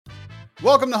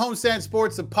Welcome to Homestand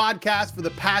Sports, the podcast for the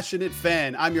passionate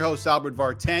fan. I'm your host, Albert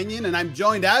Vartanian, and I'm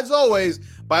joined, as always,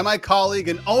 by my colleague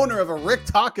and owner of a Rick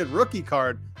Tocchet rookie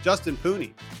card, Justin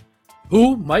Pooney.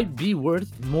 Who might be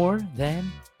worth more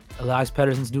than Elias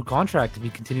Pettersson's new contract if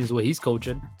he continues the way he's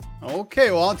coaching.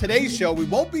 Okay, well, on today's show, we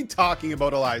won't be talking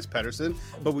about Elias Pettersson,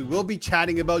 but we will be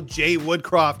chatting about Jay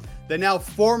Woodcroft, the now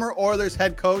former Oilers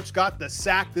head coach, got the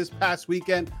sack this past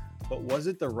weekend. But was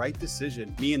it the right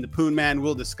decision? Me and the Poon Man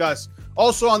will discuss.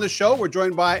 Also on the show, we're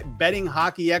joined by betting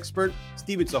hockey expert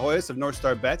Steven Sahoyas of North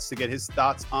Star Bets to get his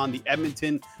thoughts on the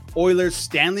Edmonton Oilers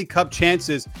Stanley Cup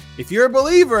chances. If you're a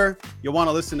believer, you'll want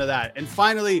to listen to that. And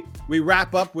finally, we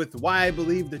wrap up with why I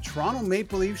believe the Toronto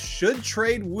Maple Leafs should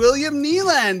trade William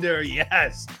Nylander.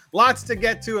 Yes, lots to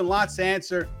get to and lots to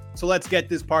answer. So let's get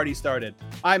this party started.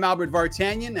 I'm Albert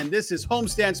Vartanian, and this is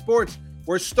Homestand Sports,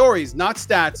 where stories, not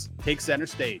stats, take center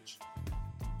stage.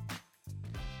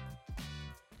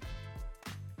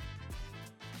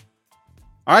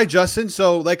 All right, Justin.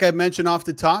 So like I mentioned off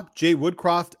the top, Jay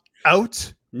Woodcroft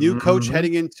out, new coach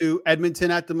heading into Edmonton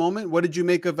at the moment. What did you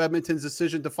make of Edmonton's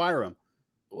decision to fire him?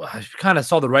 Well, I kind of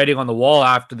saw the writing on the wall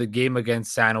after the game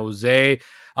against San Jose.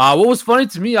 What was funny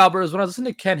to me, Albert, is when I was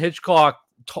listening to Ken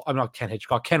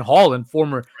Holland,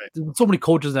 former, so many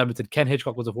coaches in Edmonton. Ken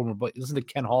Hitchcock was a former, but listen to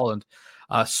Ken Holland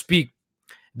speak.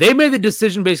 They made the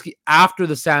decision basically after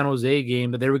the San Jose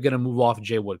game that they were going to move off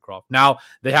Jay Woodcroft. Now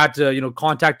they had to,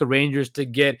 contact the Rangers to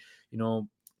get,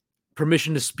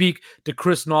 permission to speak to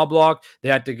Chris Knobloch. They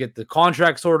had to get the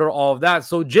contract sorted, all of that.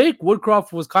 So Jake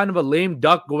Woodcroft was kind of a lame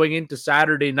duck going into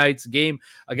Saturday night's game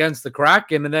against the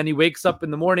Kraken. And then he wakes up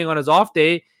in the morning on his off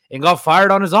day and got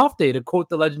fired on his off day, to quote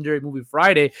the legendary movie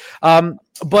Friday.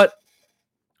 But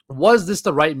was this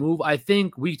the right move? I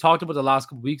think we talked about the last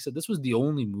couple of weeks that this was the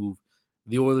only move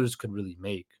the Oilers could really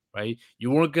make, right? You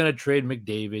weren't going to trade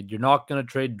McDavid. You're not going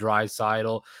to trade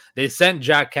Draisaitl. They sent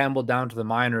Jack Campbell down to the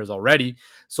minors already.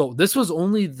 So this was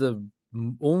only the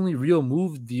only real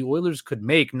move the Oilers could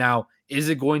make. Now, is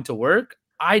it going to work?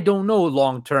 I don't know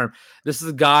long term. This is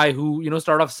a guy who,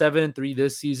 started off 7-3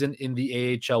 this season in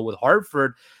the AHL with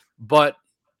Hartford. But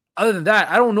other than that,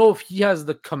 I don't know if he has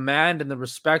the command and the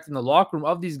respect in the locker room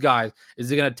of these guys. Is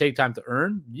it going to take time to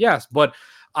earn? Yes, but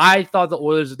I thought the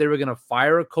Oilers, if they were going to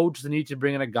fire a coach, they need to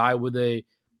bring in a guy with a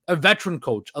veteran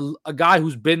coach, a guy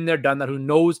who's been there, done that, who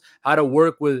knows how to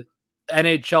work with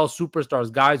NHL superstars,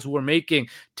 guys who are making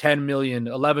 $10 million,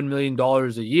 $11 million a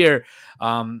year.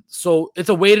 So it's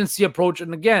a wait-and-see approach.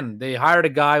 And again, they hired a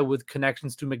guy with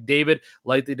connections to McDavid,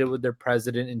 like they did with their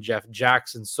president and Jeff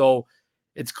Jackson. So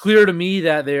it's clear to me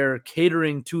that they're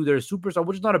catering to their superstar,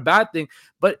 which is not a bad thing,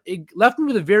 but it left me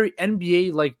with a very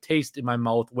NBA-like taste in my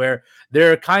mouth where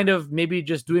they're kind of maybe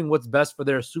just doing what's best for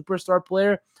their superstar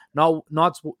player, not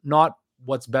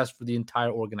what's best for the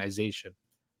entire organization.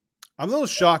 I'm a little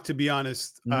shocked, to be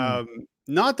honest.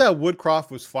 Not that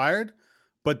Woodcroft was fired,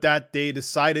 but that they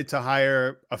decided to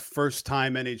hire a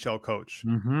first-time NHL coach.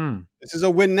 This is a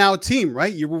win-now team,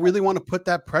 right? You really want to put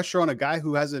that pressure on a guy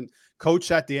who hasn't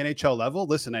coach at the NHL level.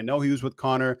 Listen, I know he was with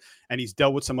Connor and he's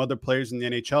dealt with some other players in the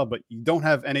NHL, but you don't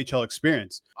have NHL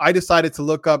experience. I decided to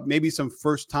look up maybe some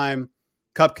first-time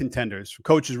cup contenders,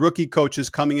 coaches, rookie coaches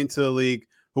coming into the league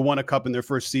who won a cup in their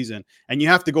first season. And you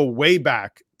have to go way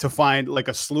back to find like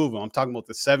a slew of them. I'm talking about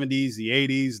the 70s, the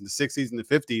 80s, and the 60s, and the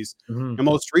 50s. The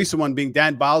most recent one being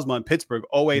Dan Bylsma in Pittsburgh,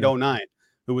 08-09.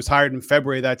 Who was hired in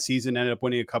February of that season, ended up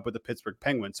winning a cup with the Pittsburgh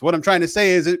Penguins. So what I'm trying to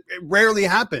say is it rarely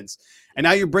happens. And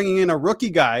now you're bringing in a rookie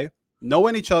guy, no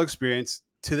NHL experience,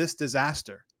 to this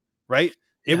disaster, right?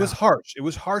 It was harsh. It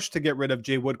was harsh to get rid of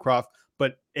Jay Woodcroft,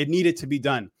 but it needed to be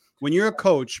done. When you're a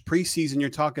coach, preseason, you're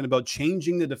talking about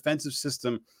changing the defensive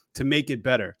system to make it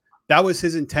better. That was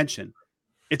his intention.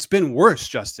 It's been worse,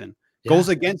 Justin. Goals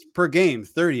against per game,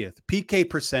 30th. PK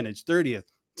percentage, 30th.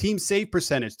 Team save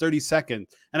percentage, 32nd.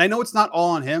 And I know it's not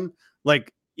all on him.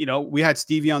 Like, we had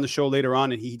Stevie on the show later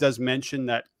on, and he does mention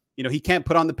that, he can't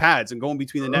put on the pads and go in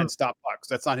between the net and stop pucks.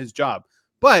 That's not his job.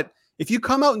 But if you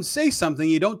come out and say something,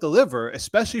 you don't deliver,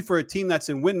 especially for a team that's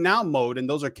in win now mode, and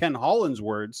those are Ken Holland's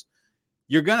words,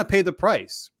 you're going to pay the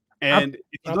price. And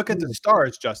if you look at the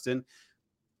Stars, Justin,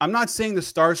 I'm not saying the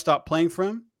Stars stop playing for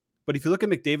him, but if you look at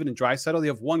McDavid and Draisaitl, they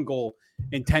have 1 goal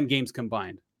in 10 games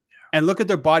combined. And look at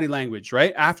their body language,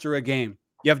 right? After a game,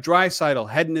 you have Draisaitl,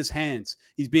 head in his hands.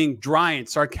 He's being dry and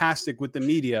sarcastic with the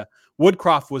media.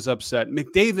 Woodcroft was upset.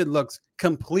 McDavid looks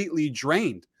completely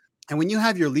drained. And when you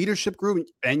have your leadership group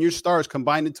and your stars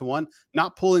combined into one,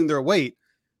 not pulling their weight,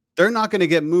 they're not going to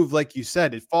get moved like you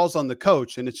said. It falls on the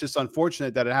coach, and it's just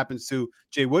unfortunate that it happens to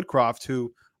Jay Woodcroft,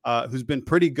 who's been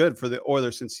pretty good for the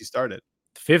Oilers since he started.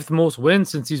 5th most wins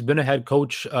since he's been a head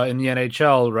coach in the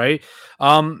NHL, right?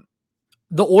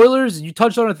 The Oilers, you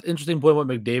touched on an interesting point with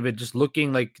McDavid, just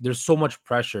looking like there's so much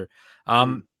pressure.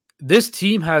 This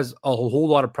team has a whole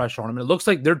lot of pressure on them. It looks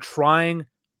like they're trying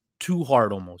too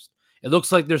hard almost. It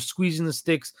looks like they're squeezing the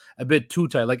sticks a bit too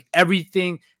tight. Like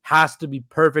everything has to be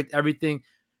perfect. Everything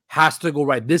has to go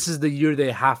right. This is the year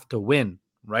they have to win,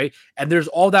 right? And there's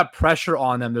all that pressure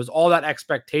on them. There's all that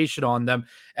expectation on them.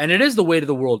 And it is the weight of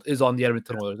the world is on the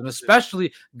Edmonton Oilers, and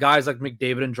especially guys like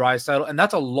McDavid and Draisaitl. And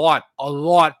that's a lot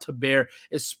to bear,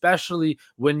 especially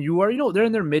when you are, they're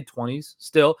in their mid-20s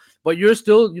still, but you're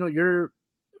still, you're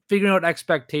figuring out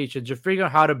expectations. You're figuring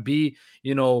out how to be,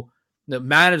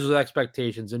 manage those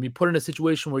expectations and be put in a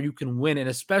situation where you can win. And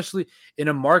especially in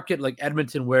a market like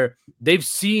Edmonton, where they've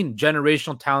seen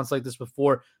generational talents like this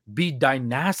before be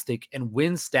dynastic and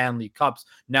win Stanley Cups.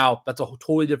 Now that's a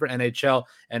totally different NHL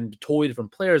and totally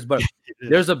different players, but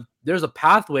there's a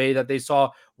pathway that they saw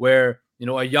where,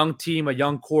 a young team, a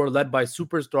young core led by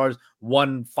superstars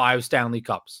won 5 Stanley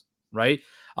Cups, right?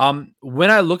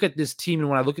 When I look at this team and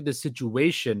when I look at this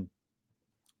situation,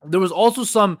 there was also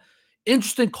some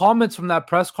interesting comments from that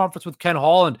press conference with Ken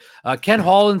Holland. Ken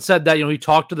Holland said that, he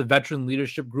talked to the veteran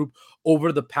leadership group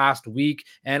over the past week.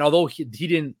 And although he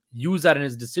didn't use that in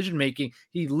his decision-making,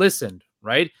 he listened,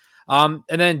 right? And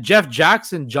then Jeff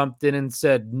Jackson jumped in and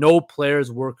said no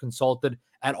players were consulted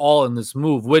at all in this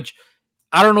move, which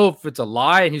I don't know if it's a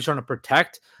lie and he's trying to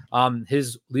protect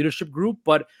his leadership group,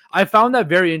 but I found that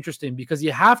very interesting because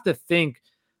you have to think,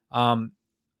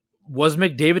 was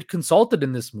McDavid consulted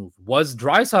in this move? Was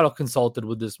Draisaitl consulted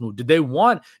with this move? Did they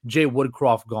want Jay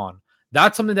Woodcroft gone?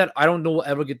 That's something that I don't know we'll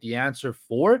ever get the answer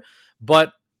for.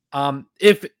 But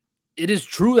if it is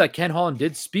true that Ken Holland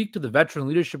did speak to the veteran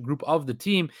leadership group of the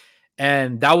team,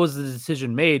 and that was the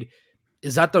decision made,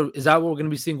 is that what we're going to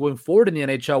be seeing going forward in the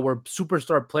NHL, where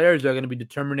superstar players are going to be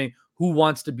determining who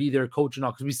wants to be their coach and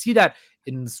all? Because we see that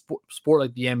in sport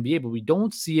like the NBA, but we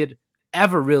don't see it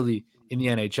ever really in the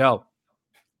NHL.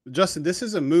 Justin, this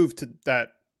is a move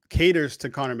that caters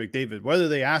to Connor McDavid, whether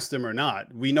they asked him or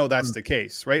not. We know that's the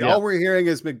case, right? Yeah. All we're hearing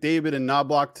is McDavid and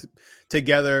Knoblauch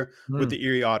together with the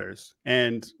Erie Otters.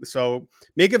 And so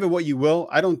make of it what you will.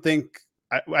 I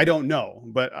don't know,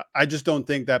 but I just don't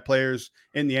think that players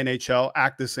in the NHL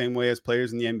act the same way as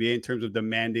players in the NBA in terms of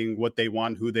demanding what they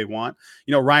want, who they want.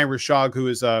 Ryan Rishaug, who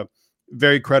is a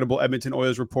very credible Edmonton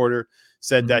Oilers reporter,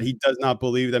 said that he does not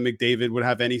believe that McDavid would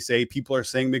have any say. People are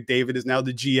saying McDavid is now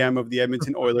the GM of the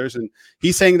Edmonton Oilers, and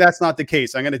he's saying that's not the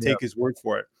case. I'm going to take his word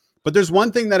for it. But there's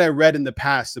one thing that I read in the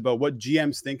past about what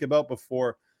GMs think about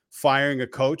before firing a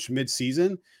coach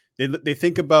mid-season. They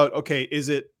think about, okay,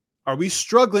 are we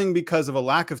struggling because of a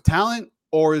lack of talent,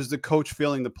 or is the coach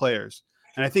failing the players?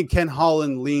 And I think Ken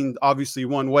Holland leaned obviously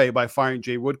one way by firing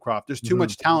Jay Woodcroft. There's too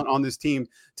much talent on this team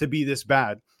to be this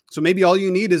bad. So maybe all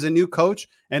you need is a new coach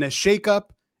and a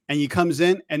shakeup, and he comes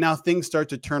in, and now things start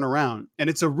to turn around. And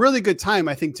it's a really good time,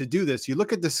 I think, to do this. You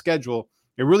look at the schedule,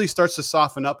 it really starts to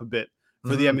soften up a bit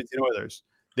for the Edmonton Oilers.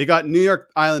 They got New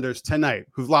York Islanders tonight,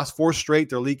 who've lost 4 straight.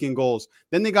 They're leaking goals.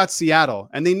 Then they got Seattle,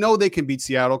 and they know they can beat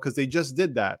Seattle because they just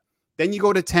did that. Then you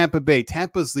go to Tampa Bay.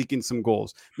 Tampa's leaking some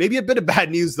goals. Maybe a bit of bad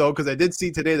news, though, because I did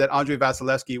see today that Andrei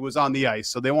Vasilevsky was on the ice,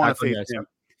 so they want to face him.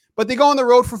 But they go on the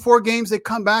road for 4 games. They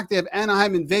come back. They have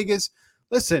Anaheim and Vegas.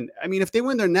 Listen, I mean, if they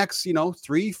win their next,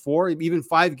 3, 4, even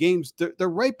 5 games, they're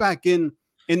right back in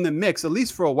the mix, at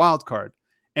least for a wild card.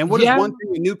 And what is one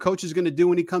thing a new coach is going to do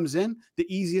when he comes in?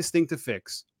 The easiest thing to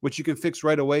fix, which you can fix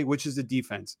right away, which is the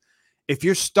defense. If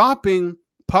you're stopping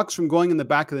pucks from going in the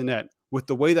back of the net with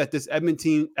the way that this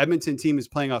Edmonton team is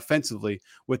playing offensively,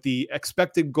 with the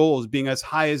expected goals being as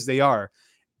high as they are,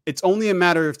 it's only a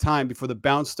matter of time before the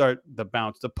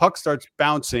puck starts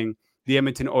bouncing the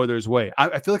Edmonton Oilers' way.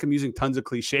 I feel like I'm using tons of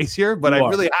cliches here, but I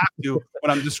really have to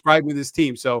when I'm describing this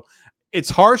team. So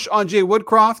it's harsh on Jay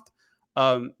Woodcroft.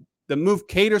 The move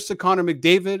caters to Connor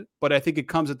McDavid, but I think it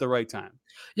comes at the right time.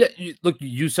 Yeah, look,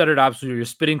 you said it absolutely. You're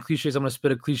spitting cliches. I'm going to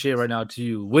spit a cliche right now to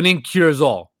you. Winning cures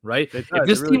all, right? If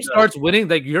this team starts winning,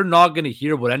 you're not going to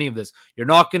hear about any of this. You're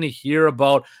not going to hear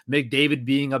about McDavid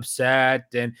being upset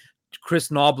and Chris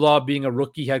Knoblauch being a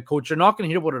rookie head coach. You're not going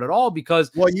to hear about it at all because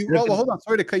hold on,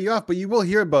 sorry to cut you off, but you will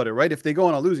hear about it, right? If they go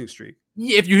on a losing streak.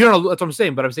 Yeah, if you hear, that's what I'm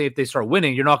saying. But I'm saying if they start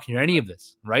winning, you're not going to hear any of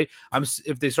this, right?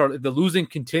 If the losing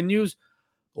continues,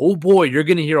 oh boy, you're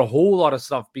going to hear a whole lot of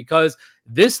stuff because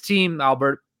this team,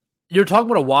 Albert, you're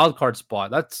talking about a wild card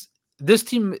spot. This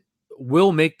team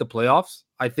will make the playoffs.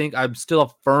 I think I'm still a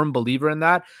firm believer in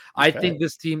that. Okay. I think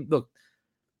this team, look,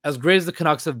 as great as the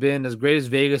Canucks have been, as great as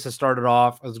Vegas has started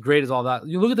off, as great as all that,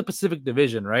 you look at the Pacific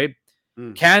Division, right?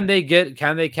 Can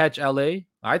they catch LA?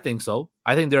 I think so.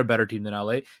 I think they're a better team than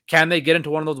LA. Can they get into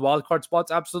one of those wild card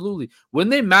spots? Absolutely. When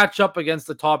they match up against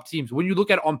the top teams, when you look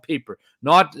at it on paper,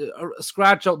 not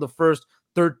scratch out the first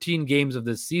 13 games of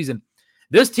this season,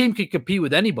 this team can compete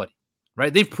with anybody,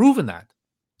 right? They've proven that.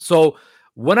 So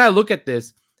when I look at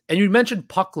this, and you mentioned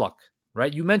puck luck,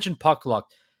 right? You mentioned puck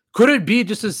luck. Could it be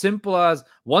just as simple as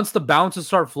once the bounces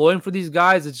start flowing for these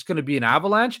guys, it's just going to be an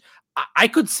avalanche? I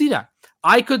could see that.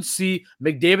 I could see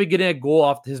McDavid getting a goal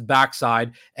off his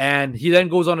backside, and he then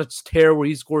goes on a tear where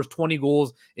he scores 20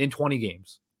 goals in 20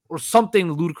 games or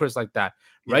something ludicrous like that,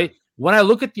 right? Yeah. When I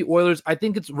look at the Oilers, I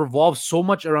think it's revolves so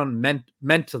much around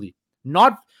mentally,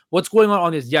 not what's going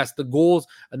on is, yes, the goals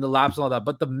and the laps and all that,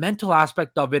 but the mental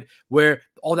aspect of it where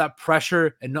all that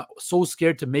pressure and not so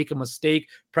scared to make a mistake,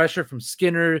 pressure from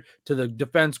Skinner to the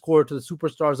defense core to the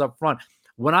superstars up front.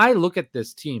 When I look at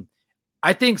this team,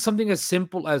 I think something as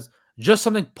simple as just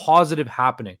something positive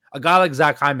happening. A guy like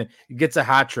Zach Hyman gets a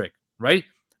hat trick, right?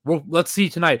 Well, let's see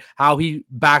tonight how he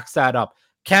backs that up.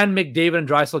 Can McDavid and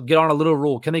Draisaitl get on a little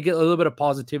roll? Can they get a little bit of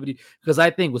positivity? Because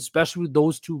I think, especially with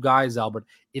those two guys, Albert,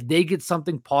 if they get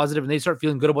something positive and they start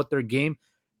feeling good about their game,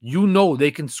 you know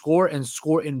they can score and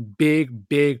score in big,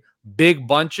 big, big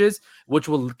bunches, which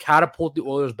will catapult the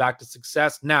Oilers back to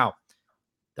success. Now,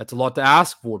 that's a lot to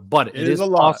ask for, but it is a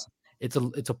lot.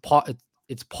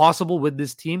 It's possible with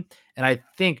this team, and I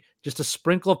think just a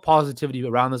sprinkle of positivity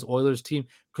around this Oilers team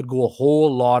could go a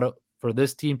whole lot for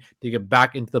this team to get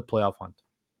back into the playoff hunt.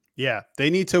 Yeah, they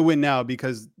need to win now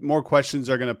because more questions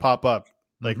are going to pop up.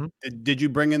 Like, did you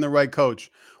bring in the right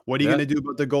coach? What are you going to do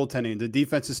about the goaltending? The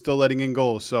defense is still letting in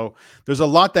goals. So there's a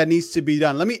lot that needs to be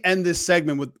done. Let me end this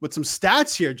segment with some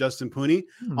stats here, Justin Pooney,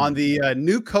 on the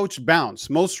new coach bounce.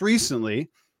 Most recently,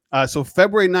 so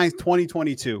February 9th,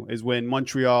 2022 is when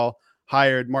Montreal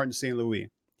hired Martin St. Louis.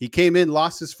 He came in,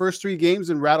 lost his first 3 games,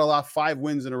 and rattled off 5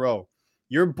 wins in a row.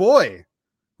 Your boy,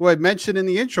 who I mentioned in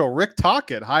the intro, Rick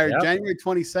Tocchet, hired January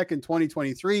 22nd,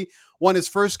 2023, won his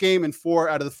first game in 4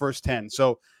 out of the first 10.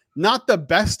 So not the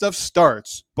best of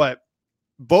starts, but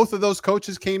both of those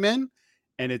coaches came in,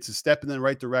 and it's a step in the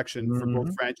right direction for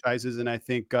both franchises. And I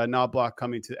think Knoblauch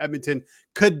coming to Edmonton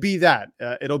could be that.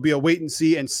 It'll be a wait and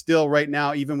see. And still right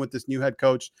now, even with this new head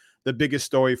coach, the biggest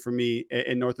story for me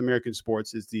in North American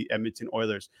sports is the Edmonton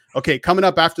Oilers. Okay, coming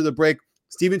up after the break,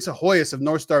 Steven Sahoyas of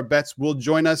North Star Bets will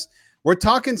join us. We're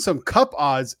talking some cup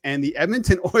odds, and the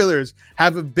Edmonton Oilers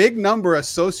have a big number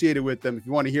associated with them. If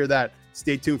you want to hear that,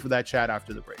 stay tuned for that chat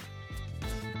after the break.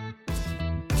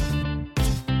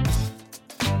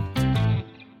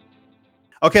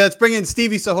 Okay, let's bring in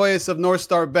Stevie Sahoyas of North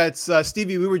Star Bets.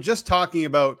 Stevie, we were just talking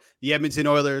about the Edmonton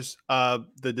Oilers,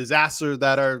 the disaster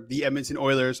that are the Edmonton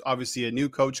Oilers, obviously a new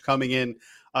coach coming in.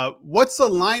 What's the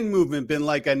line movement been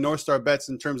like at North Star Bets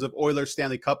in terms of Oilers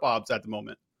Stanley Cup odds at the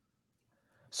moment?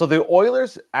 So the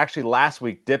Oilers actually last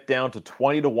week dipped down to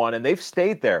 20-1, and they've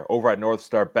stayed there over at North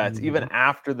Star Bets, even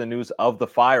after the news of the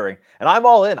firing. And I'm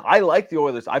all in. I like the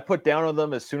Oilers. I put down on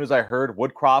them as soon as I heard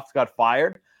Woodcroft got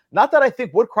fired. Not that I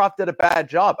think Woodcroft did a bad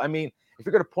job. I mean, if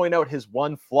you're going to point out his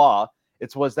one flaw,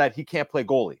 it was that he can't play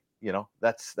goalie. You know,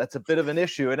 that's a bit of an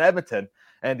issue in Edmonton,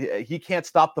 and he can't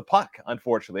stop the puck,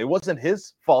 unfortunately. It wasn't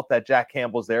his fault that Jack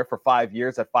Campbell's there for 5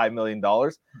 years at $5 million.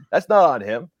 That's not on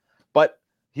him. But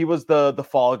he was the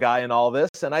fall guy in all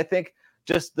this. And I think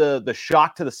just the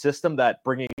shock to the system that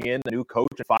bringing in a new coach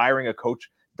and firing a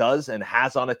coach does and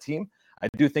has on a team, I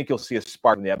do think you'll see a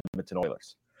spark in the Edmonton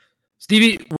Oilers.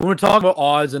 Stevie, when we're talking about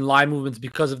odds and line movements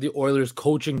because of the Oilers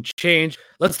coaching change,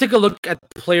 let's take a look at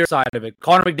the player side of it.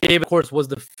 Connor McDavid, of course, was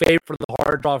the favorite for the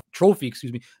Hart Trophy,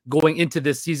 going into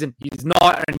this season. He's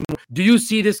not anymore. Do you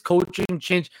see this coaching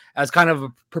change as kind of a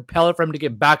propeller for him to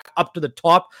get back up to the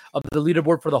top of the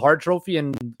leaderboard for the Hart Trophy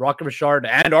and Rocket Richard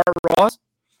and Art Ross?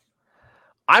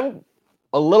 I'm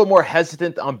a little more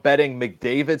hesitant on betting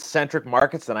McDavid-centric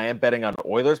markets than I am betting on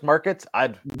Oilers markets.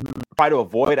 I'd try to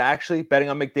avoid actually betting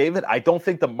on McDavid. I don't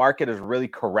think the market is really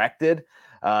corrected,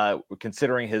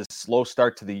 considering his slow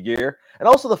start to the year. And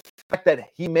also the fact that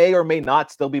he may or may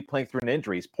not still be playing through an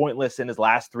injury. He's pointless in his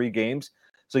last 3 games.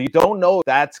 So you don't know if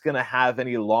that's going to have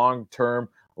any long-term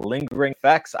lingering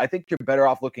effects. I think you're better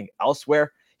off looking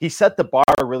elsewhere. He set the bar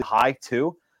really high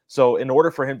too. So in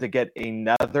order for him to get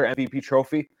another MVP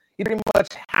trophy, he pretty much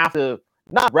have to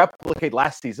not replicate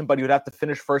last season, but he would have to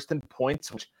finish first in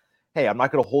points, which, hey, I'm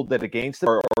not going to hold that against him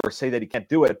or say that he can't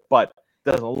do it, but it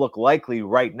doesn't look likely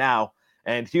right now.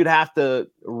 And he would have to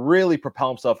really propel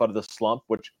himself out of the slump,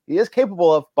 which he is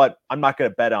capable of, but I'm not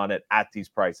going to bet on it at these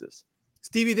prices.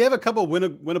 Stevie, they have a couple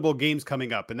winnable games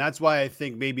coming up, and that's why I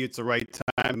think maybe it's the right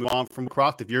time to move on from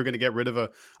Croft. If you're going to get rid of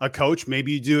a coach,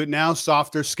 maybe you do it now,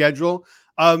 softer schedule.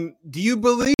 Do you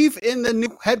believe in the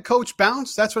new head coach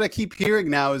bounce? That's what I keep hearing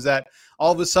now, is that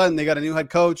all of a sudden they got a new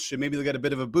head coach and maybe they'll get a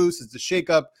bit of a boost. It's a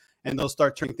shakeup and they'll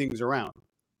start turning things around.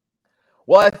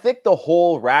 Well, I think the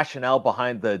whole rationale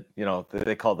behind they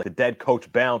call it the dead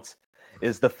coach bounce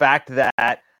is the fact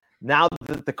that now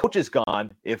that the coach is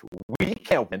gone, if we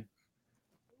can't win,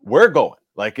 we're going.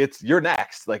 Like, you're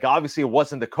next. Like, obviously it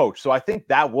wasn't the coach. So I think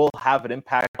that will have an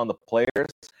impact on the players.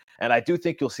 And I do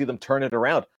think you'll see them turn it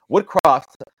around.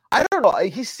 Woodcroft, I don't know.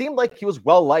 He seemed like he was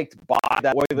well liked by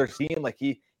that Oilers team. Like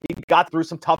he got through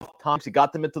some tough times. He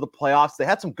got them into the playoffs. They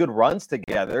had some good runs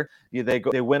together.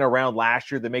 They went around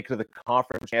last year. They make it to the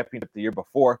conference championship the year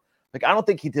before. Like, I don't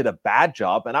think he did a bad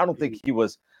job, and I don't think he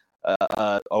was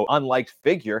an unliked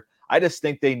figure. I just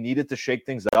think they needed to shake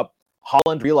things up.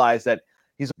 Holland realized that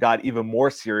he's got even more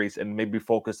serious and maybe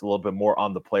focused a little bit more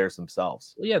on the players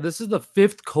themselves. Yeah, this is the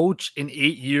 5th coach in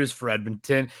 8 years for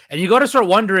Edmonton. And you got to start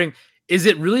wondering, is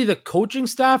it really the coaching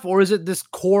staff or is it this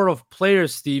core of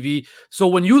players, Stevie? So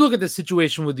when you look at the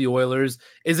situation with the Oilers,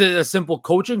 is it a simple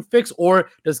coaching fix, or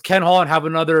does Ken Holland have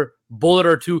another bullet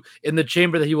or two in the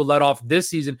chamber that he will let off this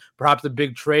season, perhaps a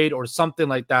big trade or something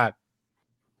like that?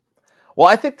 Well,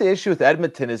 I think the issue with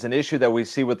Edmonton is an issue that we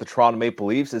see with the Toronto Maple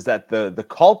Leafs, is that the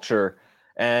culture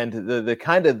and the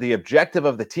kind of the objective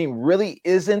of the team really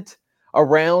isn't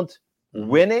around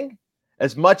winning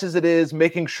as much as it is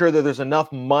making sure that there's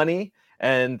enough money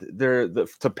and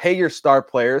to pay your star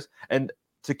players and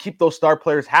to keep those star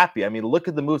players happy. I mean, look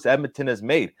at the moves Edmonton has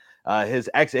made. His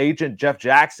ex-agent, Jeff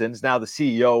Jackson, is now the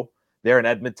CEO there in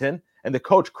Edmonton. And the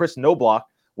coach, Chris Knobloch,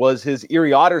 was his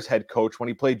Erie Otters head coach when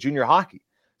he played junior hockey.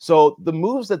 So the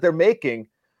moves that they're making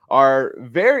are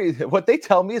what they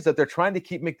tell me is that they're trying to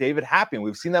keep McDavid happy. And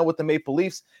we've seen that with the Maple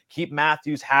Leafs, keep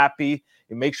Matthews happy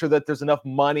and make sure that there's enough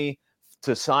money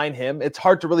to sign him. It's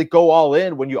hard to really go all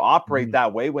in when you operate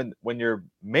that way, when your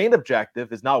main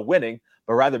objective is not winning,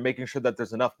 but rather making sure that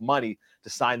there's enough money to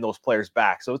sign those players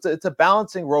back. So it's a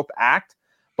balancing rope act,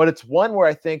 but it's one where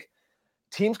I think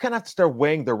teams kind of have to start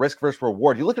weighing the risk versus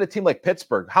reward. You look at a team like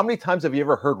Pittsburgh. How many times have you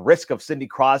ever heard risk of Sidney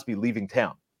Crosby leaving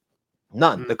town?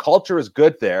 None. The culture is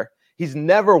good there. He's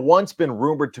never once been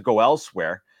rumored to go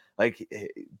elsewhere. Like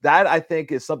that, I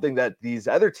think, is something that these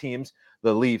other teams,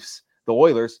 the Leafs, the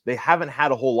Oilers, they haven't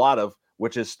had a whole lot of,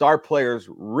 which is star players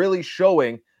really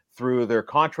showing through their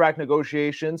contract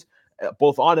negotiations,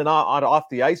 both on and off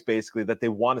the ice, basically, that they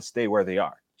want to stay where they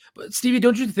are. But Stevie,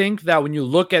 don't you think that when you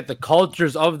look at the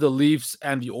cultures of the Leafs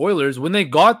and the Oilers, when they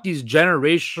got these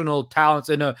generational talents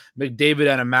in a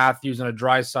McDavid and a Matthews and a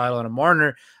Draisaitl and a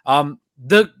Marner,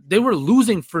 they were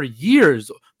losing for years.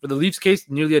 For the Leafs case,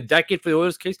 nearly a decade. For the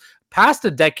Oilers case, past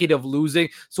a decade of losing.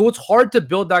 So it's hard to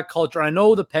build that culture. I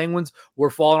know the Penguins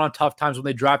were falling on tough times when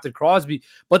they drafted Crosby,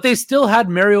 but they still had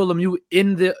Mario Lemieux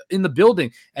in the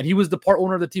building, and he was the part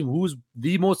owner of the team, who was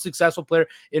the most successful player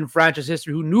in franchise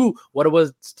history, who knew what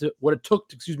it took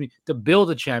to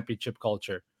build a championship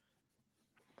culture.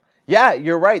 Yeah,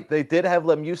 you're right. They did have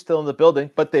Lemieux still in the building,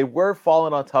 but they were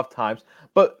falling on tough times.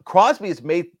 But Crosby has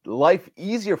made life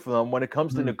easier for them when it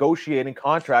comes to negotiating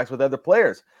contracts with other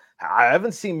players. I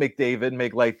haven't seen McDavid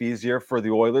make life easier for the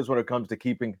Oilers when it comes to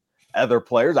keeping other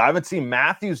players. I haven't seen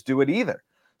Matthews do it either.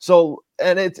 So,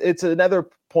 and it's another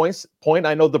point.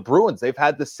 I know the Bruins, they've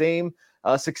had the same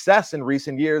success in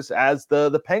recent years as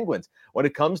the Penguins. When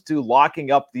it comes to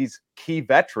locking up these key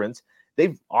veterans,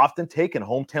 they've often taken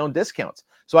hometown discounts.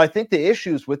 So I think the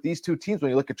issues with these two teams, when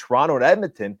you look at Toronto and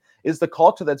Edmonton, is the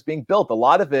culture that's being built. A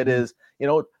lot of it is,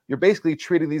 you're basically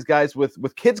treating these guys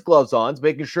with kids' gloves on,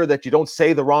 making sure that you don't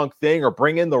say the wrong thing or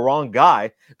bring in the wrong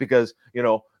guy because,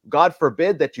 God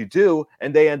forbid that you do,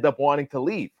 and they end up wanting to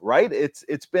leave, right? It's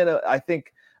been,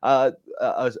 a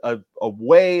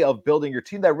way of building your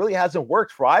team that really hasn't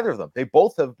worked for either of them. They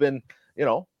both have been,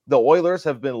 the Oilers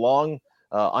have been long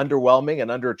underwhelming and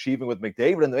underachieving with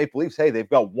McDavid, and the Maple Leafs, hey, they've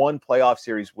got one playoff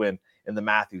series win in the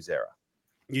Matthews era.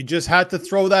 You just had to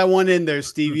throw that one in there,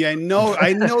 Stevie. I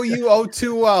know you owe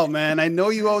too well, man. I know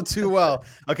you owe too well.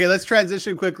 Okay, let's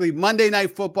transition quickly. Monday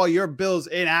Night Football, your Bills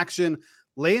in action,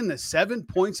 laying the 7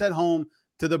 points at home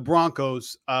to the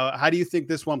Broncos. How do you think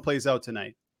this one plays out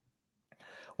tonight?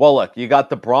 Well, look, you got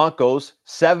the Broncos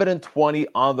 7-20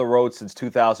 on the road since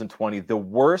 2020, the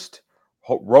worst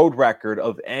road record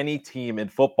of any team in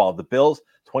football. The Bills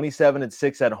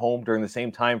 27-6 at home during the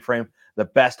same time frame, the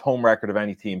best home record of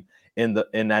any team in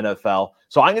NFL.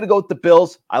 So I'm going to go with the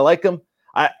Bills. I like them.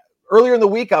 Earlier in the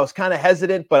week, I was kind of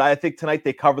hesitant, but I think tonight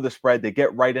they cover the spread. They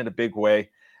get right in a big way.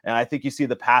 And I think you see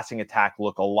the passing attack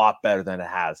look a lot better than it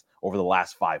has over the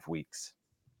last 5 weeks.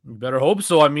 Better hope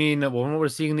so. I mean, when we're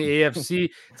seeing the AFC,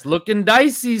 it's looking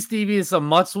dicey, Stevie. It's a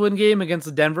must-win game against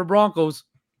the Denver Broncos.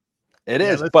 It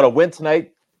is, but a win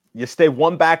tonight, you stay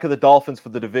one back of the Dolphins for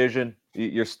the division.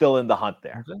 You're still in the hunt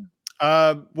there.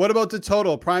 Okay. What about the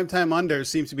total? Primetime under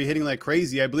seems to be hitting like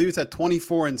crazy. I believe it's at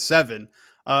 24-7.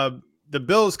 The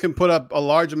Bills can put up a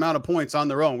large amount of points on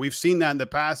their own. We've seen that in the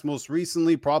past, most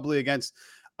recently probably against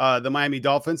the Miami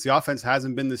Dolphins. The offense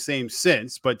hasn't been the same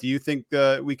since, but do you think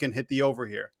we can hit the over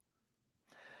here?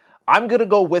 I'm going to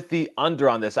go with the under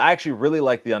on this. I actually really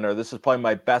like the under. This is probably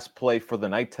my best play for the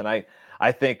night tonight.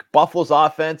 I think Buffalo's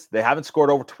offense, they haven't scored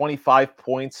over 25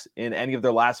 points in any of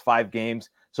their last 5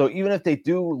 games. So even if they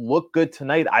do look good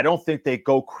tonight, I don't think they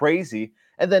go crazy.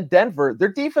 And then Denver,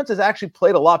 their defense has actually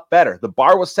played a lot better. The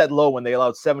bar was set low when they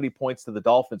allowed 70 points to the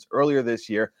Dolphins earlier this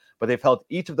year, but they've held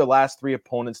each of their last 3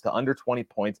 opponents to under 20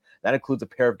 points. That includes a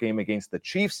pair of game against the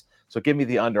Chiefs. So give me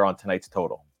the under on tonight's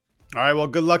total. All right, well,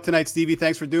 good luck tonight, Stevie.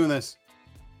 Thanks for doing this.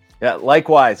 Yeah,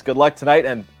 likewise. Good luck tonight,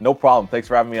 and no problem. Thanks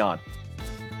for having me on.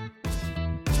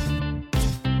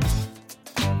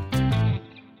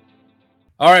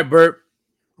 All right, Bert.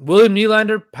 William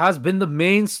Nylander has been the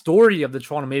main story of the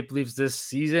Toronto Maple Leafs this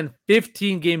season.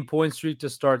 15-game point streak to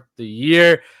start the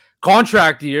year.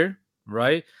 Contract year,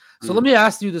 right? So let me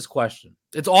ask you this question.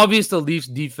 It's obvious the Leafs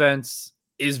defense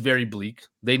is very bleak.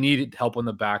 They need help on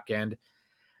the back end.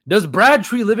 Does Brad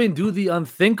Treliving do the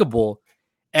unthinkable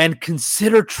and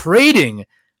consider trading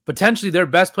potentially their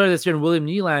best player this year in William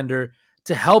Nylander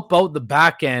to help out the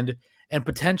back end and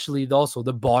potentially also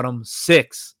the bottom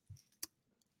 6?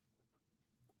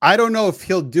 I don't know if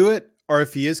he'll do it or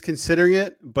if he is considering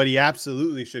it, but he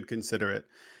absolutely should consider it.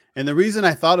 And the reason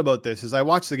I thought about this is I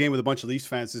watched the game with a bunch of Leafs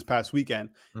fans this past weekend,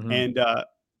 and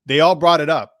they all brought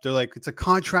it up. They're like, it's a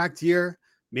contract year.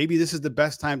 Maybe this is the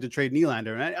best time to trade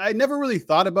Nylander. And I never really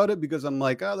thought about it because I'm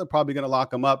like, oh, they're probably going to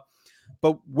lock him up.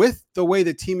 But with the way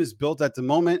the team is built at the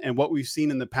moment and what we've seen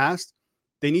in the past,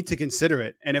 they need to consider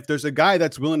it. And if there's a guy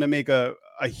that's willing to make a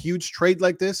huge trade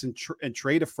like this and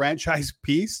trade a franchise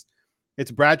piece, it's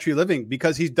Brad Treliving,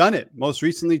 because he's done it. Most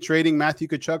recently trading Matthew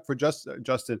Tkachuk for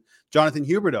Jonathan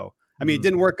Huberdeau. I mean, it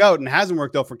didn't work out and hasn't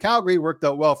worked out for Calgary, worked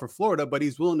out well for Florida, but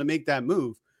he's willing to make that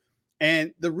move.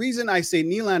 And the reason I say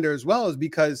Nylander as well is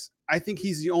because I think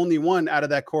he's the only one out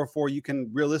of that core 4 you can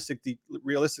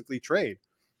realistically trade.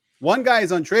 One guy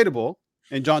is untradeable,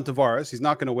 and John Tavares. He's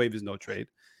not going to waive his no trade.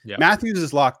 Yeah. Matthews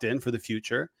is locked in for the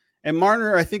future. And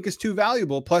Marner, I think, is too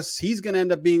valuable. Plus, he's going to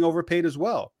end up being overpaid as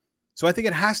well. So I think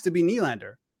it has to be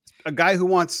Nylander, a guy who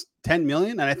wants $10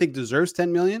 million and I think deserves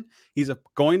 $10 million. He's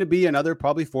going to be another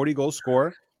probably 40-goal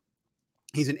scorer.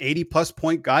 He's an 80-plus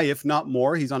point guy, if not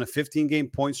more. He's on a 15-game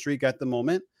point streak at the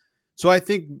moment. So I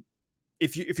think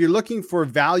if you're looking for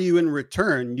value in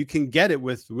return, you can get it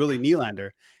with Willie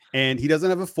Nylander. And he doesn't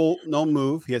have a full no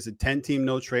move. He has a 10-team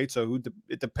no trade. So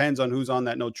it depends on who's on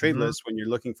that no trade list when you're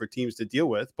looking for teams to deal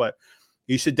with. But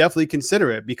you should definitely consider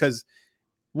it, because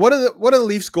what are the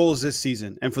Leafs' goals this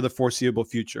season and for the foreseeable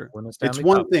future? It's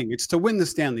one thing. It's to win the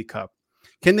Stanley Cup.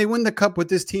 Can they win the Cup with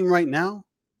this team right now?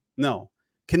 No.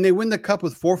 Can they win the Cup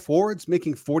with 4 forwards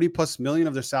making $40+ million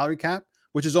of their salary cap,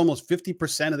 which is almost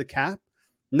 50% of the cap?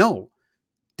 No.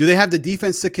 Do they have the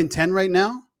defense to contend right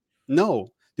now?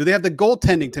 No. Do they have the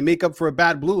goaltending to make up for a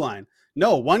bad blue line?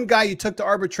 No. One guy you took to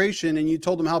arbitration and you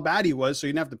told him how bad he was, so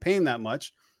you didn't have to pay him that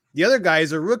much. The other guy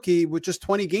is a rookie with just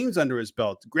 20 games under his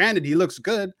belt. Granted, he looks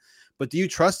good, but do you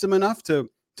trust him enough to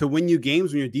win you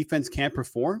games when your defense can't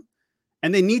perform?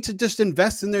 And they need to just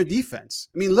invest in their defense.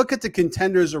 I mean, look at the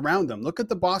contenders around them. Look at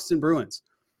the Boston Bruins.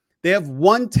 They have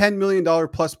one $10 million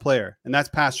plus player, and that's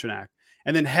Pastrnak,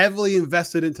 and then heavily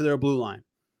invested into their blue line.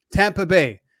 Tampa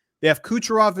Bay, they have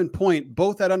Kucherov and Point,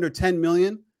 both at under $10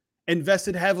 million,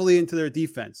 invested heavily into their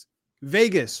defense.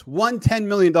 Vegas, one $10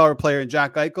 million player in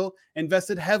Jack Eichel,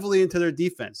 invested heavily into their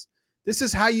defense. This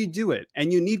is how you do it,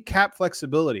 and you need cap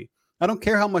flexibility. I don't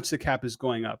care how much the cap is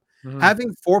going up.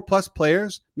 Having 4+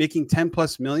 players making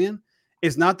 $10+ million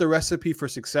is not the recipe for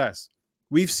success.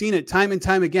 We've seen it time and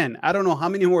time again. I don't know how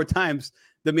many more times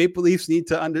the Maple Leafs need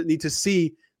to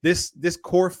see this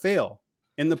core fail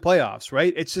in the playoffs,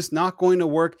 right? It's just not going to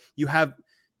work. You have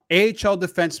AHL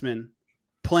defensemen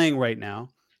playing right now.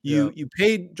 You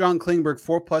paid John Klingberg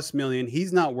 $4+ million.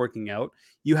 He's not working out.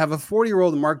 You have a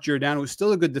 40-year-old Mark Giordano who's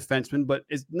still a good defenseman, but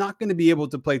is not going to be able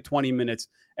to play 20 minutes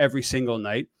every single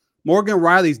night. Morgan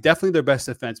Riley's definitely their best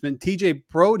defenseman. TJ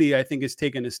Brody, I think, has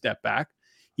taken a step back.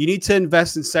 You need to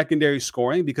invest in secondary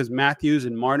scoring because Matthews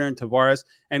and Marner and Tavares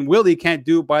and Willie can't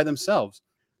do it by themselves.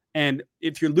 And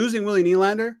if you're losing Willie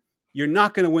Nylander, you're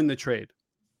not going to win the trade.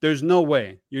 There's no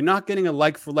way. You're not getting a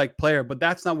like-for-like player, but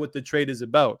that's not what the trade is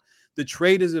about. The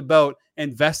trade is about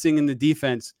investing in the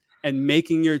defense and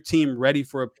making your team ready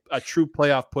for a true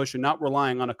playoff push and not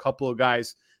relying on a couple of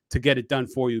guys to get it done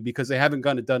for you because they haven't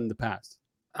gotten it done in the past.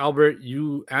 Albert,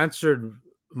 you answered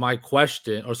my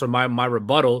question, or sorry, my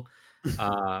rebuttal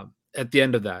at the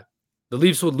end of that. The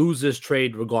Leafs would lose this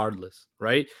trade regardless,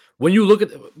 right? When you look at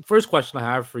the first question I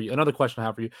have for you, another question I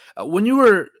have for you, when you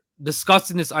were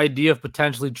discussing this idea of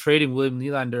potentially trading William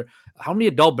Nylander, how many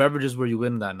adult beverages were you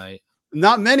in that night?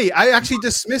 Not many. I actually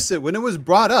dismissed it when it was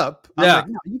brought up. I'm like,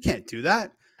 no, you can't do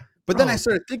that. But then I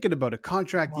started thinking about a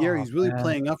contract year. He's really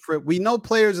playing up for it. We know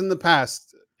players in the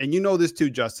past, and you know this too,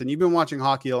 Justin. You've been watching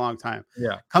hockey a long time.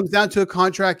 Yeah. Comes down to a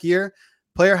contract year.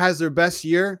 Player has their best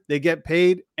year. They get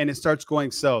paid, and it starts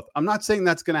going south. I'm not saying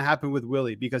that's going to happen with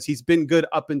Willie because he's been good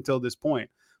up until this point.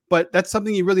 But that's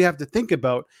something you really have to think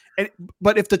about.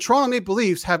 But if the Toronto Maple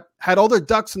Leafs have had all their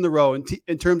ducks in the row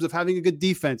in terms of having a good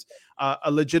defense,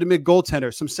 a legitimate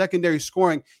goaltender, some secondary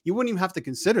scoring, you wouldn't even have to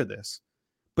consider this.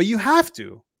 But you have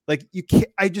to. Like you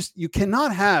can't. You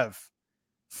cannot have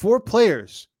 4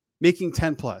 players making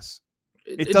 10 plus.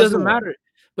 It doesn't matter.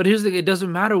 But here's the thing: it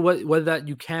doesn't matter whether that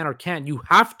you can or can't. You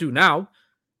have to now.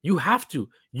 You have to.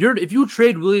 If you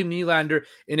trade William Nylander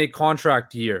in a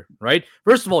contract year, right?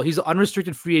 First of all, he's an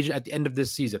unrestricted free agent at the end of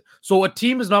this season. So a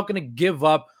team is not going to give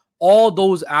up all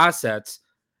those assets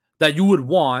that you would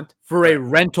want for a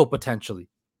rental potentially,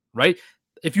 right?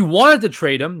 If you wanted to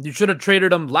trade him, you should have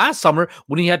traded him last summer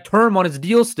when he had term on his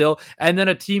deal still, and then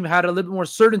a team had a little bit more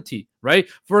certainty, right?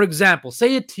 For example,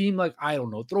 say a team like, I don't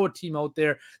know, throw a team out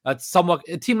there that's somewhat,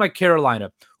 a team like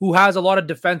Carolina, who has a lot of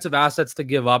defensive assets to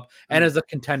give up and is a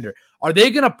contender. Are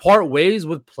they going to part ways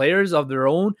with players of their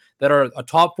own that are a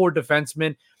top 4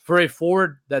 defenseman for a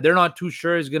forward that they're not too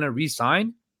sure is going to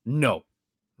re-sign? No,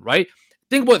 right?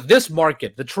 Think about this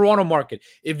market, the Toronto market.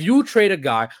 If you trade a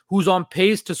guy who's on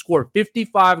pace to score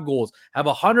 55 goals, have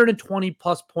 120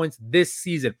 plus points this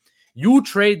season, you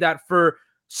trade that for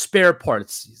spare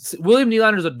parts. William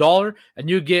Nylander's $1, and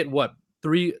you get what?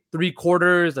 Three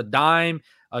quarters, a dime,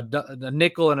 a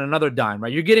nickel, and another dime,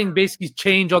 right? You're getting basically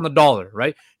change on the dollar,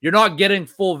 right? You're not getting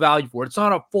full value for it. It's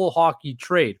not a full hockey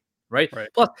trade, right?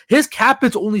 Plus, his cap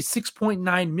is only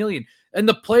 $6.9 million, and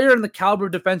the player and the caliber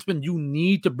of defenseman you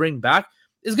need to bring back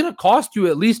is going to cost you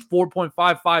at least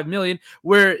 $4.55 million,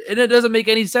 and it doesn't make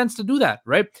any sense to do that,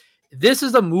 right? This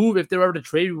is a move, if they were ever to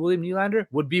trade William Nylander,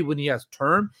 would be when he has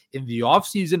term in the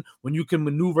offseason when you can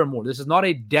maneuver more. This is not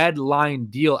a deadline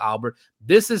deal, Albert.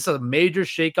 This is a major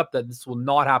shakeup that this will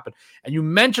not happen. And you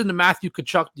mentioned the Matthew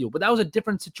Tkachuk deal, but that was a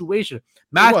different situation.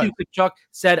 Matthew Tkachuk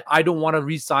said, I don't want to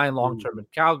re-sign long-term in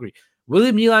Calgary.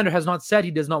 William Nylander has not said he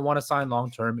does not want to sign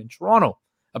long-term in Toronto.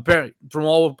 Apparently, from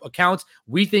all accounts,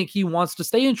 we think he wants to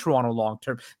stay in Toronto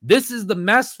long-term. This is the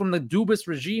mess from the Dubas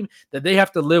regime that they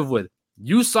have to live with.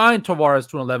 You signed Tavares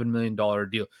to an $11 million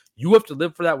deal. You have to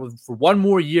live for that for one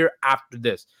more year after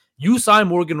this. You signed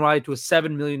Morgan Rielly to a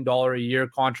 $7 million a year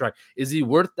contract. Is he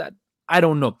worth that? I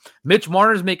don't know. Mitch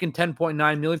Marner's making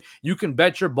 $10.9 million. You can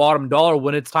bet your bottom dollar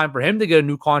when it's time for him to get a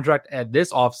new contract at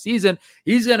this offseason,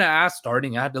 he's going to ask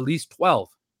starting at least 12,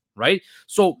 right?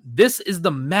 So this is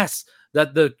the mess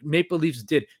that the Maple Leafs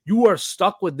did. You are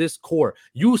stuck with this core.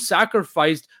 You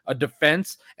sacrificed a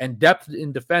defense and depth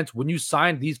in defense when you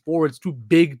signed these forwards to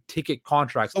big ticket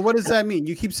contracts. So what does that mean?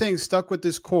 You keep saying stuck with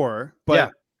this core,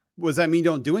 but does that mean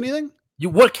don't do anything?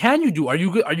 What can you do? Are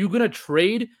you going to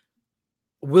trade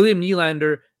William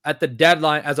Nylander at the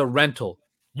deadline as a rental?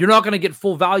 You're not going to get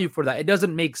full value for that. It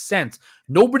doesn't make sense.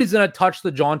 Nobody's going to touch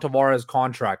the John Tavares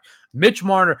contract. Mitch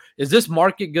Marner, is this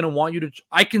market going to want you to?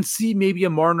 I can see maybe a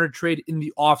Marner trade in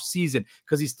the offseason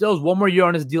because he still has one more year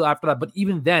on his deal after that. But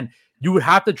even then, you would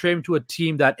have to trade him to a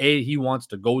team that he wants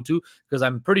to go to because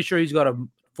I'm pretty sure he's got a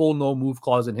full no move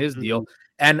clause in his deal.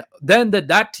 And then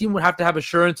that team would have to have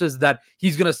assurances that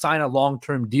he's going to sign a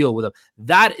long-term deal with him.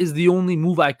 That is the only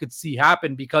move I could see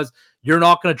happen because you're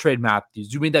not going to trade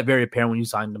Matthews. You made that very apparent when you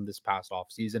signed him this past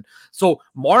offseason. So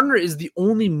Marner is the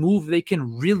only move they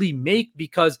can really make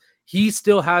because he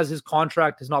still has his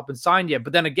contract has not been signed yet.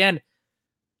 But then again,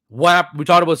 what we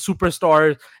talked about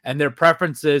superstars and their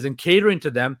preferences and catering to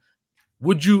them.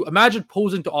 Would you imagine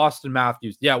posing to Austin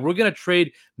Matthews? Yeah, we're going to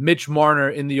trade Mitch Marner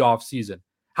in the offseason.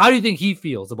 How do you think he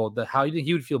feels about that? How do you think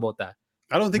he would feel about that?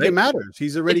 I don't think it matters.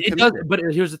 He's already committed. But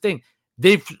here's the thing.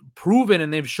 They've proven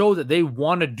and they've showed that they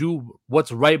want to do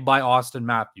what's right by Austin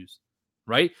Matthews,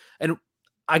 right? And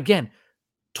again,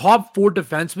 top 4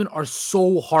 defensemen are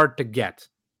so hard to get.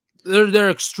 They're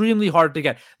extremely hard to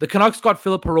get. The Canucks got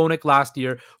Filip Hronek last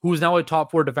year, who is now a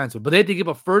top 4 defenseman, but they had to give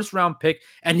a first-round pick,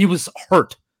 and he was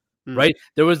hurt. right?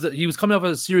 He was coming off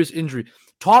of a serious injury.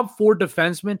 Top 4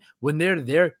 defensemen, when they're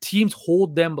there, teams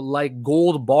hold them like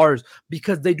gold bars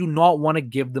because they do not want to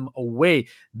give them away.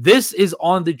 This is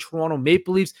on the Toronto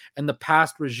Maple Leafs and the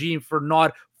past regime for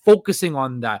not focusing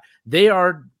on that. They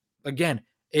are, again,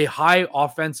 a high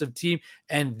offensive team,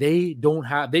 and they don't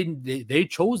have they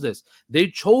chose this. They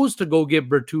chose to go get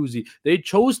Bertuzzi. They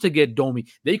chose to get Domi.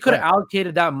 They could have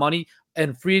allocated that money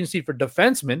and free agency for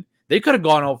defensemen. They could have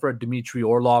gone out for a Dmitry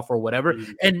Orlov or whatever.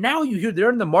 And now you hear they're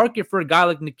in the market for a guy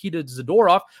like Nikita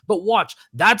Zadorov. But watch,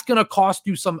 that's going to cost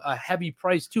you a heavy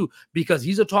price too, because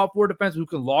he's a top 4 defenseman who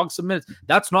can log some minutes.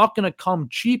 That's not going to come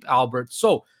cheap, Albert.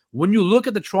 So when you look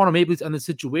at the Toronto Maple Leafs and the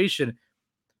situation,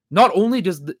 not only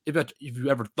does if you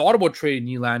ever thought about trading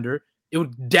Nylander, it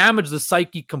would damage the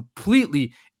psyche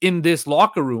completely in this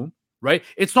locker room, right?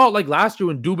 It's not like last year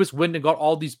when Dubas went and got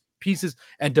all these pieces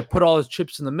and to put all his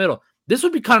chips in the middle. This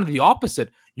would be kind of the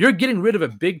opposite. You're getting rid of a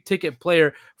big ticket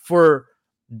player for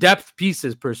depth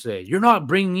pieces per se. You're not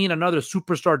bringing in another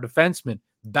superstar defenseman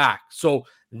back. So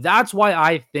that's why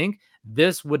I think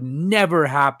this would never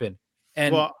happen.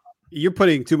 And well, you're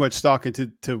putting too much stock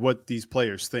into what these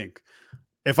players think.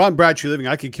 If I'm Brad Treliving,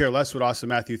 I can care less what Austin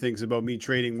Matthews thinks about me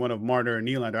trading one of Marner and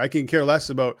Nylander. I can care less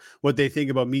about what they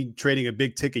think about me trading a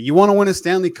big ticket. You want to win a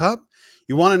Stanley Cup?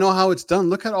 You want to know how it's done?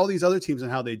 Look at all these other teams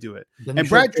and how they do it. And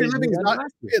Brad Treliving is not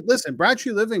 – listen, Brad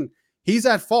Treliving, he's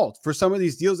at fault for some of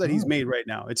these deals that he's made right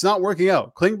now. It's not working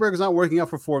out. Klingberg is not working out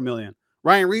for $4 million.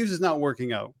 Ryan Reeves is not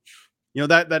working out. You know,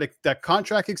 that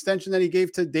contract extension that he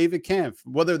gave to David Kampf,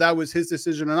 whether that was his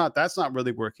decision or not, that's not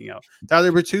really working out.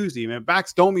 Tyler Bertuzzi, man,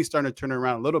 Bax Domi's starting to turn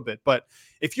around a little bit. But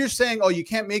if you're saying, oh, you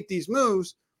can't make these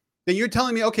moves, then you're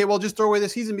telling me, okay, well, just throw away the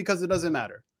season because it doesn't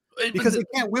matter. Because they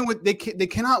can't win with they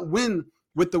cannot win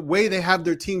with the way they have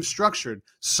their team structured.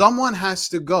 Someone has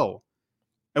to go.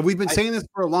 And we've been saying this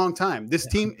for a long time. This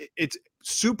team, it's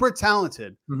super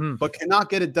talented, but cannot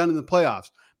get it done in the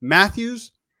playoffs.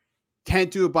 Matthews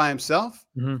can't do it by himself,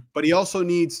 but he also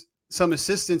needs some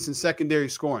assistance in secondary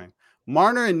scoring.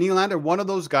 Marner and Nylander, one of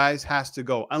those guys has to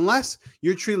go. Unless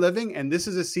you're Treliving and this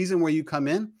is a season where you come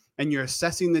in and you're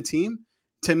assessing the team,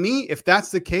 to me, if that's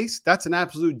the case, that's an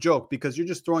absolute joke because you're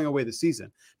just throwing away the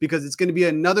season because it's going to be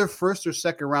another first or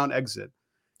second round exit.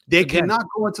 They cannot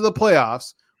go into the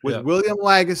playoffs with William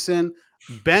Lagesson,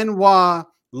 Benoit,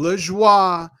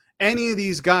 Lajoie, any of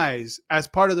these guys as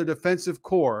part of their defensive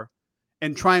core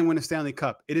and try and win a Stanley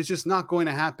Cup. It is just not going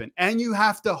to happen. And you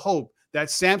have to hope that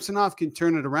Samsonov can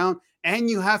turn it around. And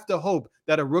you have to hope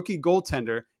that a rookie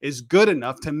goaltender is good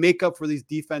enough to make up for these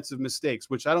defensive mistakes,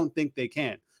 which I don't think they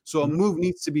can. So a move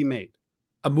needs to be made.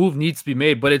 A move needs to be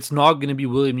made, but it's not going to be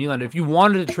William Nylander. If you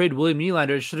wanted to trade William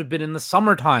Nylander, it should have been in the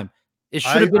summertime. It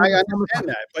should have been. I understand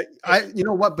that, but you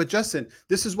know what? But Justin,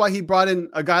 this is why he brought in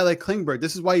a guy like Klingberg.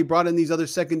 This is why he brought in these other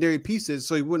secondary pieces,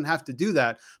 so he wouldn't have to do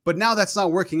that. But now that's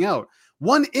not working out.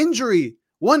 One injury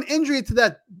to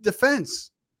that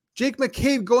defense. Jake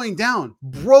McCabe going down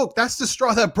broke. That's the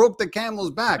straw that broke the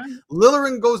camel's back.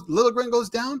 Liljegren goes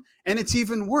down, and it's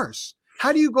even worse.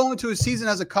 How do you go into a season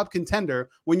as a cup contender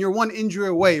when you're one injury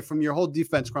away from your whole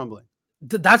defense crumbling?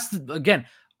 Again,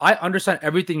 I understand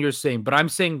everything you're saying, but I'm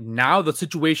saying now the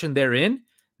situation they're in,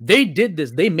 they did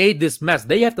this. They made this mess.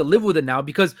 They have to live with it now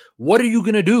because what are you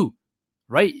going to to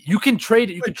right? You can trade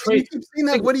it. You can trade.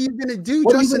 What are you going to do,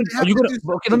 Justin?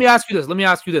 Okay, let me ask you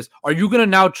this. Are you going to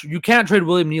now? You can't trade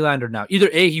William Nylander now. Either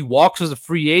A, he walks as a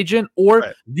free agent,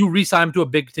 or you re-sign him to a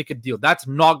big ticket deal. That's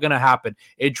not going to happen.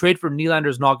 A trade for Nylander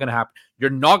is not going to happen. You're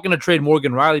not going to trade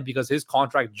Morgan Riley because his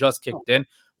contract just kicked in.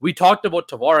 We talked about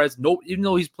Tavares. No, even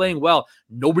though he's playing well,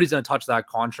 nobody's going to touch that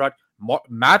contract.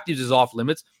 Matthews is off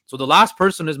limits. So the last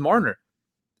person is Marner.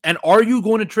 And are you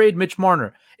going to trade Mitch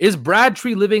Marner? Is Brad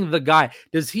Treliving the guy?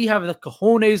 Does he have the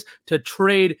cojones to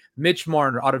trade Mitch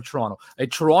Marner out of Toronto? A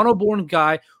Toronto-born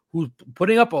guy who's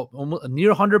putting up a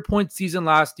near 100-point season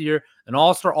last year, an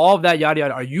all-star, all of that, yada,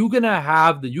 yada. Are you going to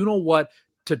have the you-know-what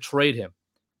to trade him?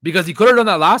 Because he could have done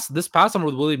that this past summer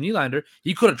with William Nylander.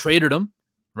 He could have traded him,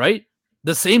 right?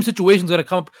 The same situation is going to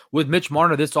come up with Mitch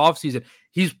Marner this offseason.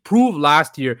 He's proved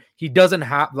last summer, he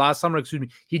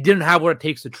didn't have what it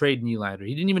takes to trade Nylander.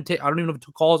 He didn't even I don't even know if it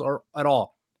took calls or at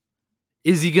all.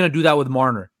 Is he going to do that with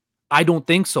Marner? I don't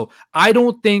think so. I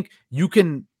don't think you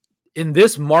can, in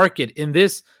this market, in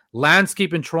this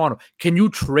landscape in Toronto, can you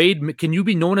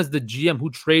be known as the GM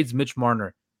who trades Mitch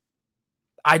Marner?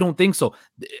 I don't think so.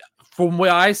 From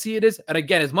where I see it is, and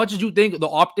again, as much as you think the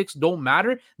optics don't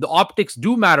matter, the optics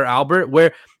do matter, Albert.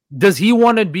 Where does he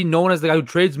want to be known as the guy who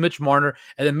trades Mitch Marner,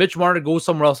 and then Mitch Marner goes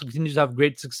somewhere else and continues to have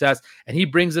great success, and he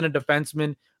brings in a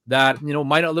defenseman that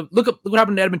might not live? Look what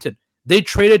happened to Edmonton. They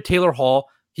traded Taylor Hall.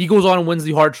 He goes on and wins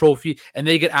the Hart Trophy, and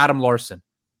they get Adam Larson.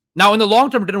 Now, in the long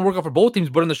term, it didn't work out for both teams,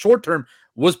 but in the short term,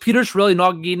 was Peter Chiarelli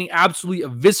not getting absolutely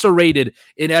eviscerated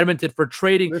in Edmonton for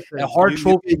trading a Hart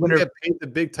Trophy winner? You get paid the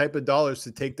big type of dollars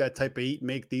to take that type of heat and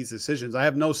make these decisions. I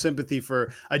have no sympathy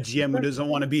for a GM who doesn't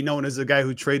want to be known as a guy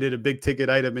who traded a big ticket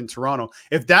item in Toronto.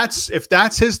 If that's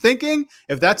his thinking,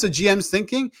 if that's a GM's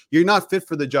thinking, you're not fit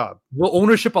for the job. Will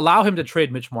ownership allow him to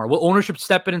trade Mitch Marner? Will ownership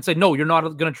step in and say, no, you're not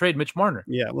going to trade Mitch Marner?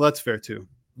 Yeah, well, that's fair too.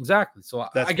 Exactly. So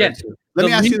that's again, let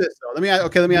me ask you this though. Let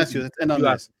me ask you. Let's end on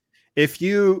this. If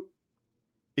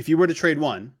you were to trade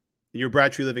one, you're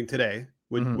Brad Treliving today,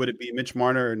 would it be Mitch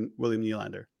Marner and William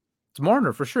Nylander? It's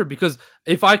Marner for sure, because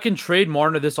if I can trade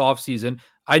Marner this offseason,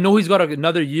 I know he's got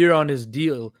another year on his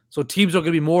deal, so teams are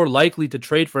going to be more likely to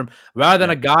trade for him rather than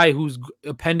a guy who's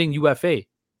a pending UFA,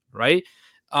 right?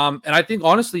 And I think,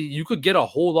 honestly, you could get a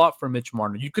whole lot for Mitch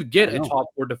Marner. You could get a top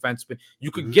 4 defenseman.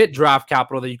 You could get draft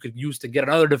capital that you could use to get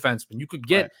another defenseman. You could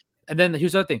get and then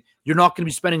here's the other thing. You're not going to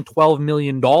be spending $12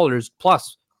 million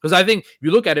plus. Because I think if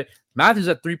you look at it, Matthews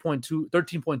at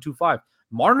 13.25.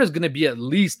 Martin is going to be at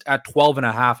least at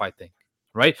 12.5, I think.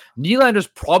 Right? Nylander's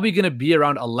probably going to be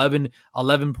around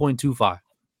 11.25.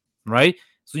 Right?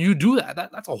 So you do that.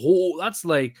 That's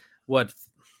like what?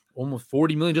 Almost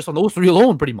 40 million just on those 3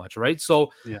 alone, pretty much, right? So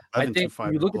I think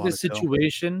when you look at this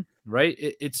situation, right?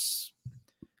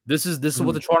 This is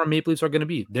what the Toronto Maple Leafs are going to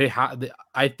be.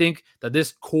 I think that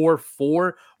this core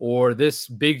 4 or this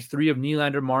big 3 of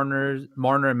Nylander,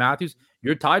 Marner, and Matthews,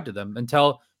 you're tied to them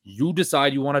until you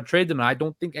decide you want to trade them. And I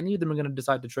don't think any of them are going to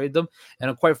decide to trade them.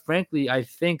 And quite frankly, I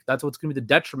think that's what's going to be the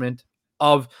detriment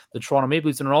of the Toronto Maple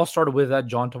Leafs. And it all started with that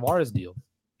John Tavares deal.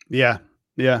 Yeah.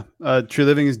 Yeah,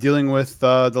 Treliving is dealing with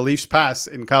the Leafs pass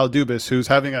in Kyle Dubas, who's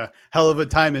having a hell of a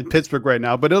time in Pittsburgh right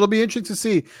now. But it'll be interesting to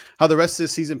see how the rest of the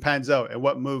season pans out and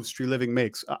what moves Treliving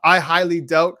makes. I highly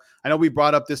doubt, I know we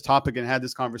brought up this topic and had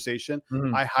this conversation.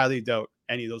 I highly doubt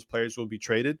any of those players will be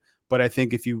traded. But I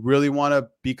think if you really want to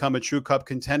become a true cup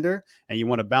contender and you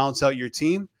want to balance out your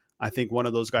team, I think one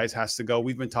of those guys has to go.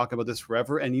 We've been talking about this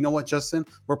forever. And you know what, Justin?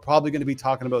 We're probably going to be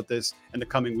talking about this in the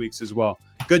coming weeks as well.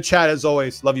 Good chat as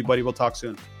always. Love you, buddy. We'll talk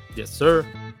soon. Yes, sir.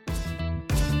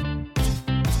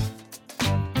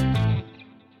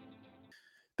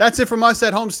 That's it from us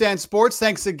at Homestand Sports.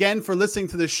 Thanks again for listening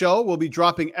to the show. We'll be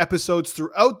dropping episodes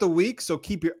throughout the week, so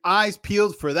keep your eyes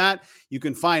peeled for that. You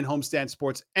can find Homestand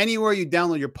Sports anywhere you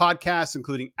download your podcasts,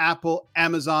 including Apple,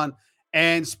 Amazon,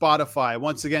 and Spotify.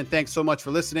 Once again, thanks so much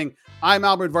for listening. I'm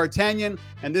Albert Vartanian,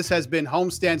 and this has been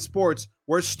Homestand Sports,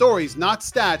 where stories, not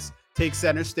stats, take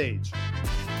center stage.